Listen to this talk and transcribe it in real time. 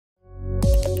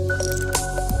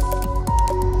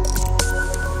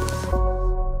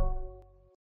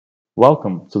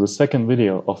Welcome to the second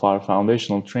video of our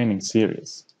foundational training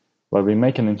series, where we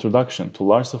make an introduction to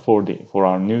LARSA 4D for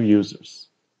our new users.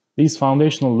 These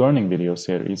foundational learning video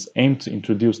series aim to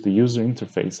introduce the user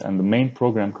interface and the main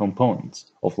program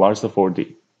components of LARSA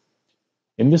 4D.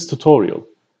 In this tutorial,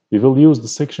 we will use the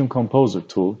Section Composer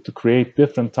tool to create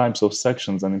different types of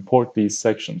sections and import these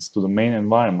sections to the main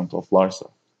environment of LARSA.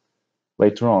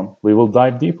 Later on, we will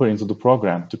dive deeper into the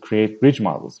program to create bridge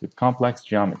models with complex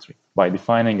geometry by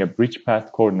defining a bridge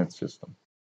path coordinate system.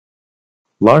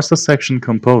 LARSA Section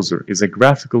Composer is a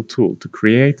graphical tool to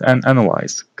create and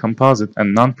analyze composite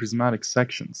and non-prismatic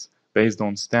sections based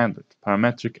on standard,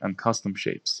 parametric, and custom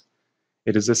shapes.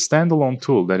 It is a standalone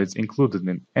tool that is included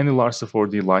in any LARSA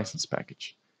 4D license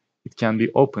package. It can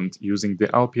be opened using the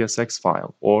LPSX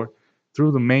file or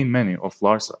through the main menu of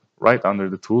LARSA right under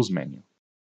the Tools menu.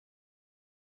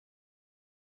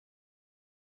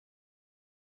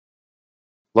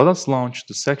 Let us launch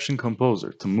the Section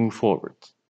Composer to move forward.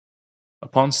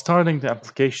 Upon starting the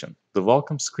application, the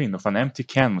welcome screen of an empty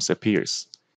canvas appears.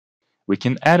 We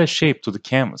can add a shape to the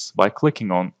canvas by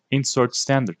clicking on Insert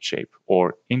Standard Shape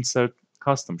or Insert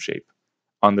Custom Shape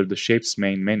under the Shapes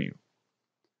main menu.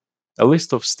 A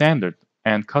list of standard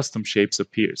and custom shapes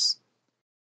appears.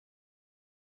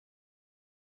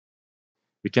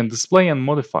 We can display and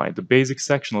modify the basic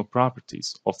sectional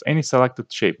properties of any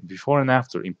selected shape before and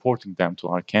after importing them to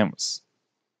our canvas.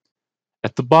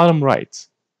 At the bottom right,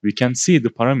 we can see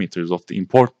the parameters of the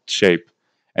imported shape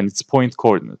and its point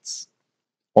coordinates.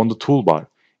 On the toolbar,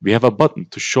 we have a button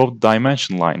to show the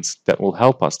dimension lines that will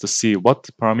help us to see what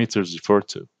the parameters refer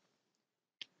to.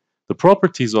 The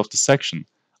properties of the section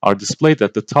are displayed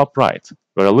at the top right,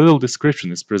 where a little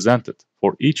description is presented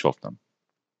for each of them.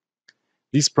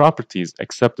 These properties,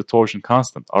 except the torsion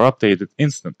constant, are updated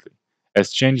instantly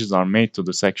as changes are made to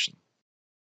the section.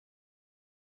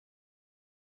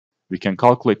 We can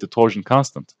calculate the torsion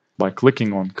constant by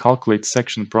clicking on Calculate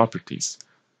Section Properties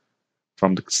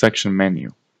from the section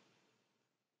menu.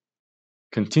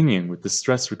 Continuing with the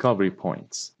stress recovery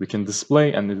points, we can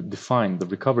display and define the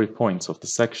recovery points of the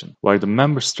section, where the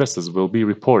member stresses will be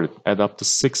reported at up to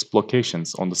 6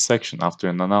 locations on the section after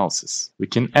an analysis. We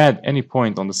can add any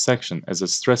point on the section as a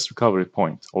stress recovery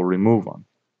point or remove one.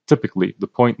 Typically, the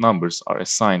point numbers are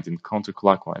assigned in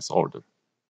counterclockwise order.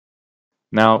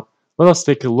 Now, let us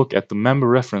take a look at the member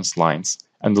reference lines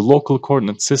and the local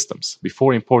coordinate systems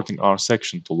before importing our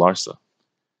section to LARSA.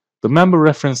 The member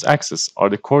reference axes are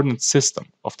the coordinate system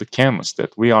of the canvas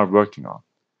that we are working on.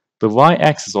 The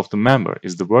y-axis of the member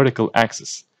is the vertical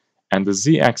axis, and the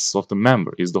z-axis of the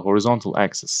member is the horizontal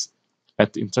axis.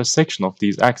 At the intersection of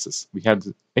these axes, we have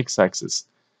the x-axis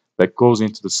that goes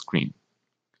into the screen.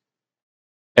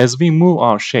 As we move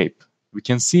our shape, we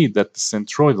can see that the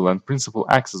centroidal and principal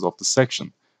axis of the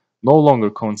section no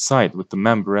longer coincide with the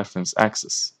member reference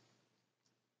axis.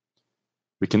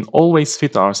 We can always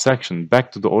fit our section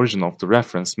back to the origin of the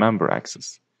reference member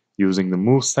axis, using the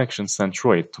Move Section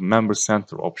Centroid to Member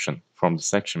Center option from the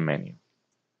section menu.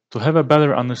 To have a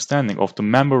better understanding of the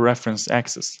member reference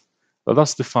axis, let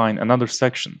us define another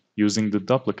section using the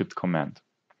duplicate command.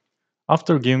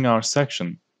 After giving our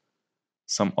section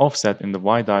some offset in the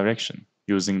y direction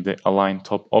using the Align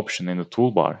Top option in the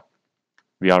toolbar,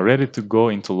 we are ready to go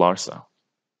into LARSA.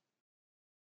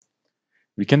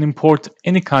 We can import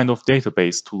any kind of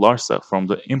database to LARSA from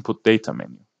the Input Data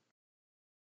menu.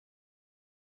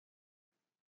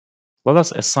 Let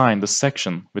us assign the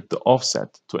section with the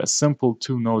offset to a simple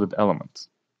 2-noded element.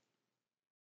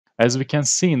 As we can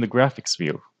see in the graphics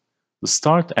view, the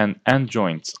start and end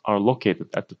joints are located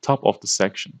at the top of the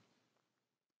section.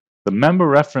 The member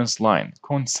reference line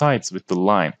coincides with the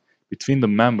line between the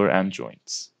member end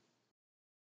joints.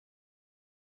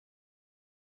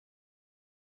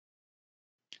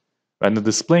 When the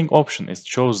displaying option is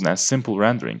chosen as simple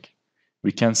rendering,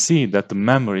 we can see that the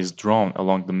member is drawn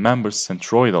along the member's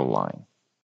centroidal line.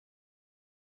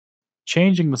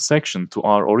 Changing the section to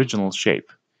our original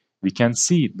shape, we can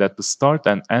see that the start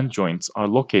and end joints are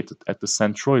located at the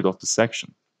centroid of the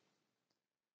section.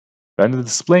 When the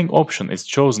displaying option is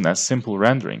chosen as simple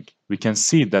rendering, we can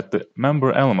see that the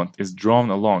member element is drawn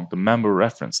along the member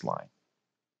reference line.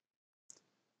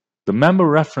 The member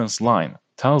reference line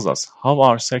tells us how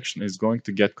our section is going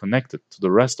to get connected to the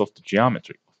rest of the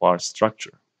geometry of our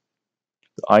structure.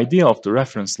 The idea of the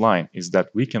reference line is that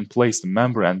we can place the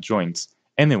member end joints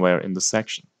anywhere in the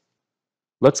section.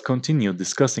 Let's continue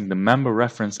discussing the member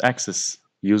reference axis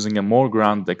using a more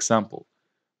grounded example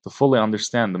to fully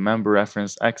understand the member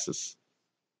reference axis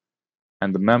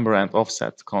and the member and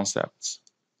offset concepts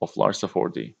of LARSA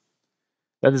 4D.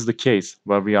 That is the case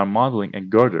where we are modeling a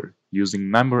girder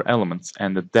using member elements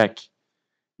and the deck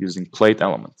using plate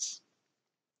elements.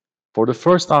 For the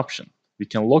first option, we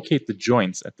can locate the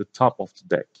joints at the top of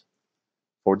the deck.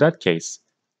 For that case,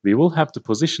 we will have to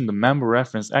position the member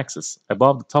reference axis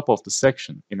above the top of the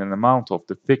section in an amount of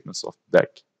the thickness of the deck.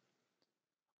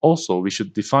 Also, we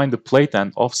should define the plate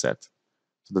end offset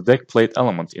to the deck plate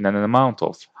element in an amount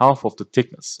of half of the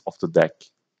thickness of the deck.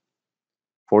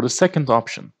 For the second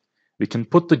option, we can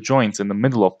put the joints in the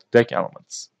middle of the deck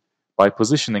elements by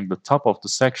positioning the top of the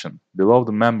section below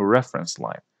the member reference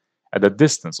line at a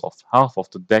distance of half of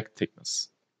the deck thickness.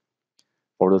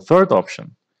 For the third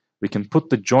option, we can put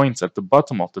the joints at the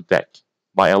bottom of the deck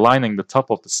by aligning the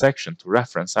top of the section to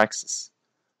reference axis.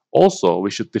 Also, we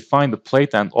should define the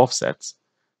plate end offsets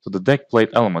to the deck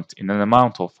plate element in an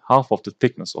amount of half of the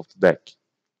thickness of the deck.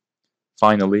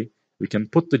 Finally, we can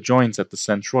put the joints at the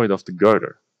centroid of the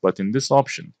girder, but in this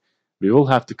option, we will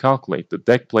have to calculate the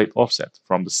deck plate offset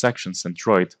from the section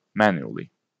centroid manually.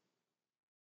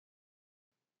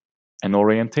 An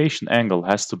orientation angle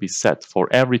has to be set for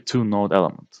every 2-node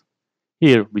element.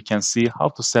 Here we can see how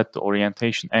to set the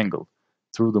orientation angle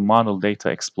through the Model Data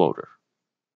Explorer.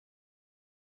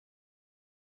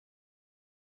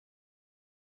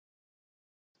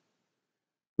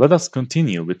 Let us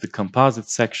continue with the composite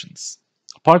sections.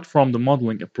 Apart from the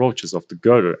modeling approaches of the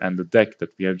girder and the deck that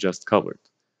we have just covered,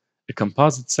 a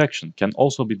composite section can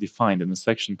also be defined in the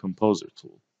Section Composer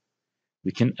tool.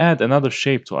 We can add another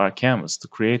shape to our canvas to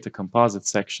create a composite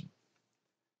section.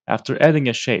 After adding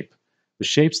a shape, the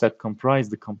shapes that comprise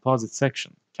the composite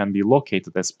section can be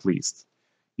located as pleased,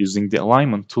 using the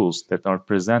alignment tools that are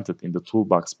presented in the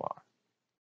toolbox bar.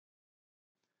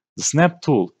 The snap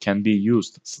tool can be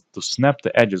used to snap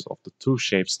the edges of the two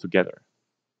shapes together.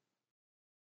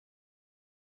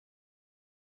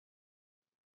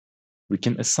 We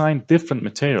can assign different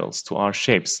materials to our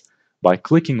shapes by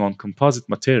clicking on Composite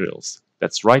Materials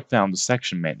that's right down the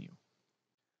section menu.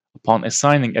 Upon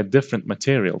assigning a different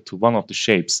material to one of the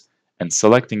shapes and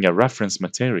selecting a reference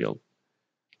material,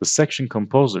 the Section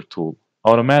Composer tool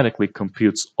automatically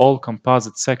computes all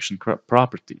composite section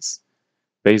properties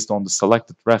based on the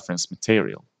selected reference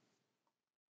material.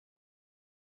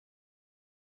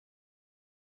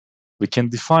 We can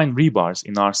define rebars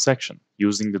in our section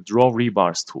using the Draw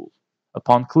Rebars tool.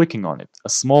 Upon clicking on it, a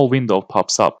small window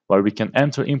pops up where we can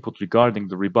enter input regarding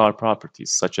the rebar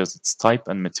properties such as its type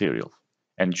and material,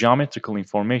 and geometrical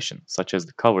information such as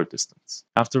the cover distance.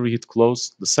 After we hit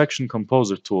close, the Section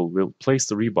Composer tool will place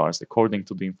the rebars according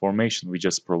to the information we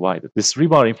just provided. This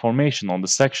rebar information on the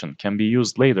section can be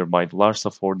used later by the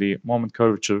LARSA for the moment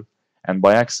curvature and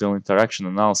biaxial interaction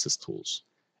analysis tools,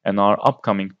 and our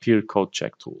upcoming peer code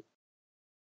check tool.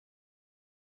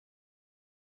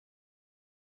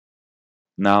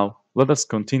 Now, let us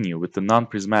continue with the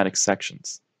non-prismatic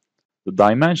sections. The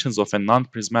dimensions of a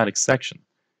non-prismatic section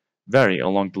vary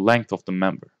along the length of the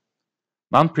member.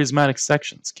 Non-prismatic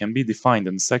sections can be defined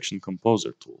in the Section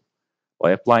Composer tool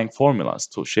by applying formulas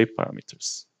to shape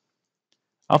parameters.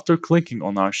 After clicking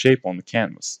on our shape on the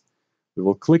canvas, we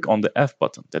will click on the F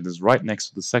button that is right next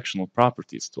to the sectional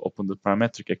properties to open the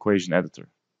parametric equation editor.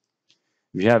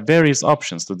 We have various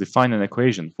options to define an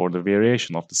equation for the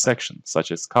variation of the section,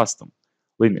 such as custom,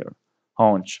 linear,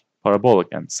 haunch, parabolic,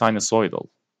 and sinusoidal.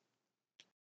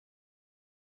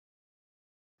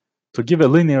 To give a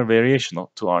linear variation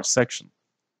to our section,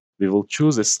 we will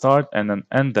choose a start and an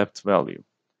end depth value.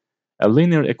 A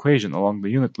linear equation along the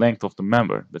unit length of the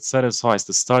member that satisfies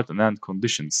the start and end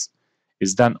conditions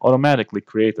is then automatically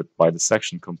created by the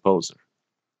Section Composer.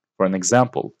 For an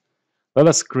example, let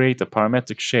us create a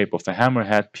parametric shape of a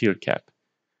hammerhead pier cap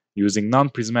using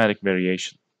non-prismatic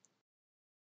variation.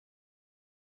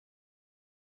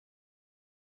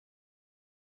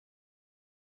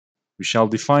 We shall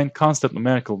define constant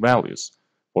numerical values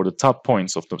for the top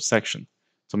points of the section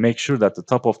to make sure that the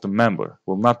top of the member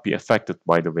will not be affected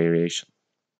by the variation.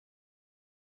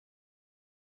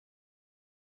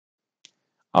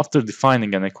 After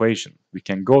defining an equation, we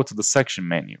can go to the section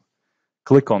menu,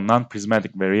 click on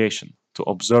non-prismatic variation to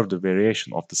observe the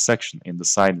variation of the section in the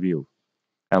side view,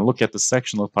 and look at the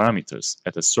sectional parameters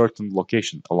at a certain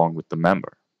location along with the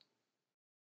member.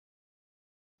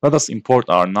 Let us import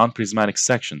our non-prismatic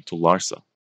section to LARSA.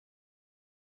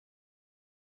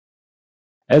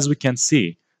 As we can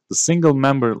see, the single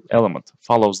member element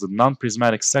follows the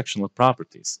non-prismatic sectional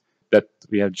properties that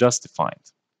we have just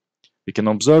defined. We can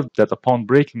observe that upon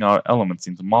breaking our elements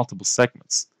into multiple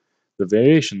segments, the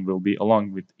variation will be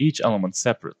along with each element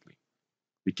separately.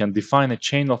 We can define a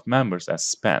chain of members as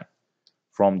span.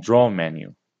 From Draw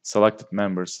menu, selected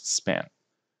members span,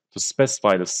 to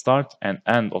specify the start and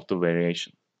end of the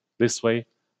variation. This way,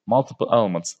 multiple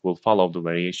elements will follow the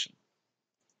variation.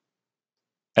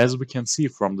 As we can see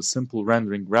from the simple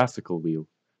rendering graphical view,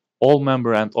 all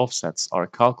member and offsets are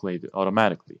calculated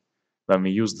automatically when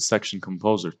we use the Section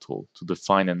Composer tool to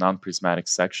define a non-prismatic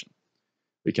section.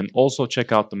 We can also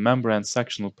check out the member and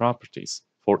sectional properties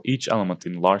for each element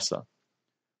in LARSA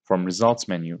from Results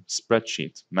menu,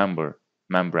 Spreadsheet, Member,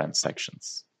 Member and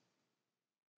Sections.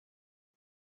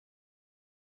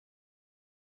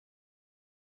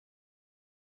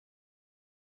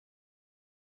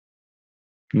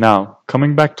 Now,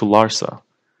 coming back to LARSA,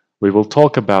 we will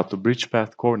talk about the bridge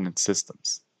path coordinate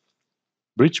systems.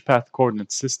 Bridge path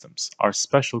coordinate systems are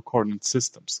special coordinate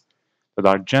systems that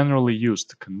are generally used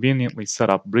to conveniently set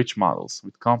up bridge models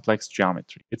with complex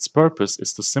geometry. Its purpose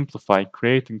is to simplify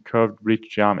creating curved bridge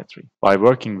geometry by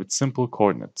working with simple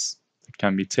coordinates that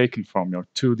can be taken from your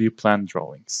 2D plan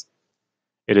drawings.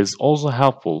 It is also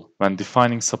helpful when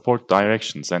defining support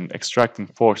directions and extracting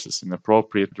forces in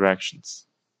appropriate directions.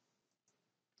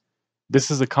 This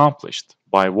is accomplished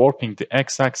by warping the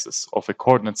x-axis of a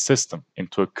coordinate system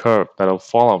into a curve that will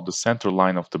follow the center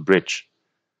line of the bridge.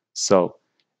 So,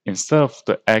 instead of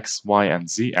the x, y, and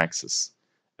z axis,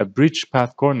 a bridge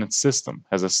path coordinate system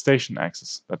has a station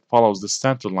axis that follows the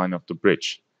center line of the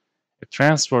bridge, a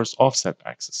transverse offset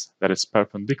axis that is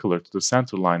perpendicular to the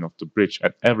center line of the bridge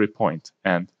at every point,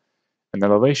 and an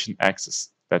elevation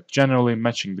axis that generally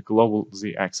matching the global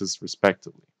z-axis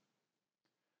respectively.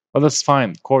 Let us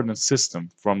find the coordinate system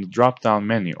from the drop-down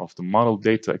menu of the Model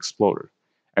Data Explorer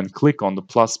and click on the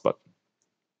plus button.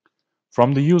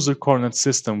 From the User Coordinate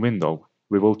System window,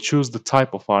 we will choose the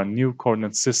type of our new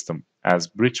coordinate system as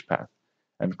Bridge Path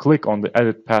and click on the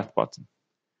Edit Path button.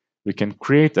 We can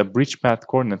create a bridge path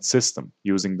coordinate system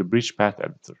using the Bridge Path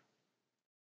Editor.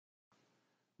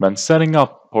 When setting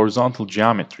up horizontal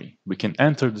geometry, we can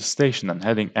enter the station and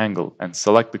heading angle and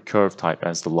select the curve type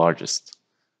as the largest.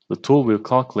 The tool will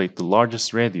calculate the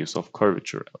largest radius of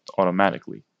curvature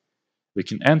automatically. We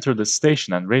can enter the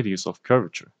station and radius of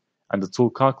curvature, and the tool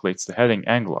calculates the heading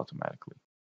angle automatically.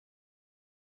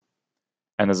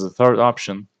 And as a third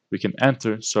option, we can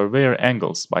enter surveyor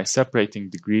angles by separating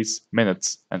degrees,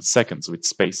 minutes, and seconds with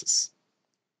spaces.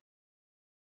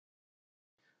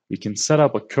 We can set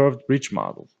up a curved bridge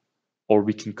model, or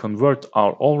we can convert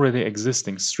our already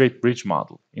existing straight bridge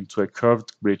model into a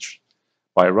curved bridge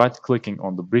by right-clicking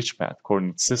on the bridge path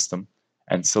coordinate system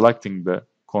and selecting the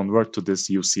Convert to this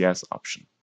UCS option.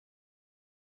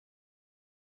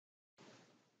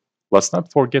 Let's not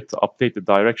forget to update the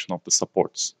direction of the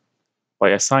supports by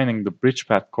assigning the bridge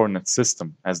path coordinate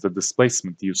system as the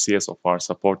displacement UCS of our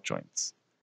support joints.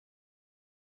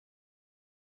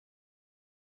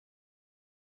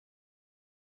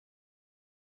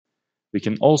 We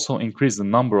can also increase the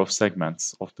number of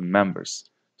segments of the members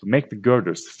to make the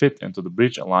girders fit into the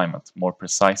bridge alignment more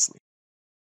precisely.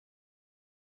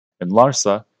 In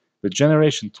LARSA, the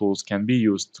generation tools can be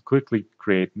used to quickly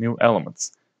create new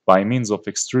elements by means of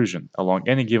extrusion along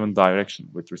any given direction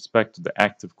with respect to the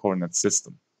active coordinate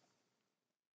system.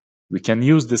 We can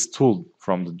use this tool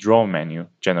from the Draw menu,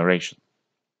 Generation.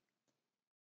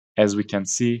 As we can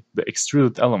see, the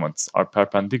extruded elements are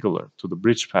perpendicular to the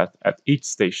bridge path at each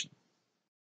station.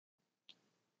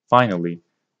 Finally,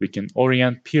 we can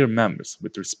orient pier members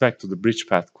with respect to the bridge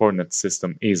path coordinate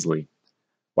system easily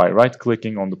by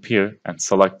right-clicking on the pier and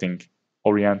selecting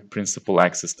Orient Principal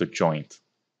Axis to Joint.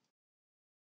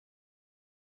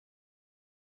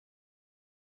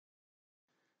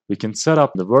 We can set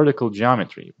up the vertical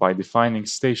geometry by defining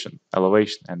station,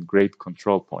 elevation, and grade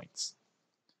control points.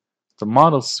 To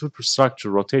model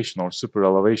superstructure rotation or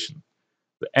superelevation,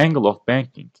 the angle of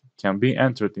banking can be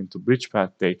entered into bridge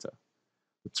path data.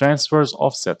 The transverse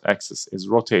offset axis is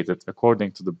rotated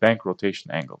according to the bank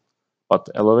rotation angle, but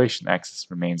the elevation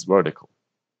axis remains vertical.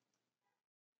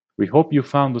 We hope you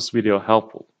found this video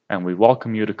helpful, and we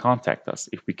welcome you to contact us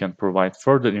if we can provide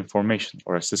further information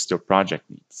or assist your project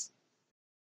needs.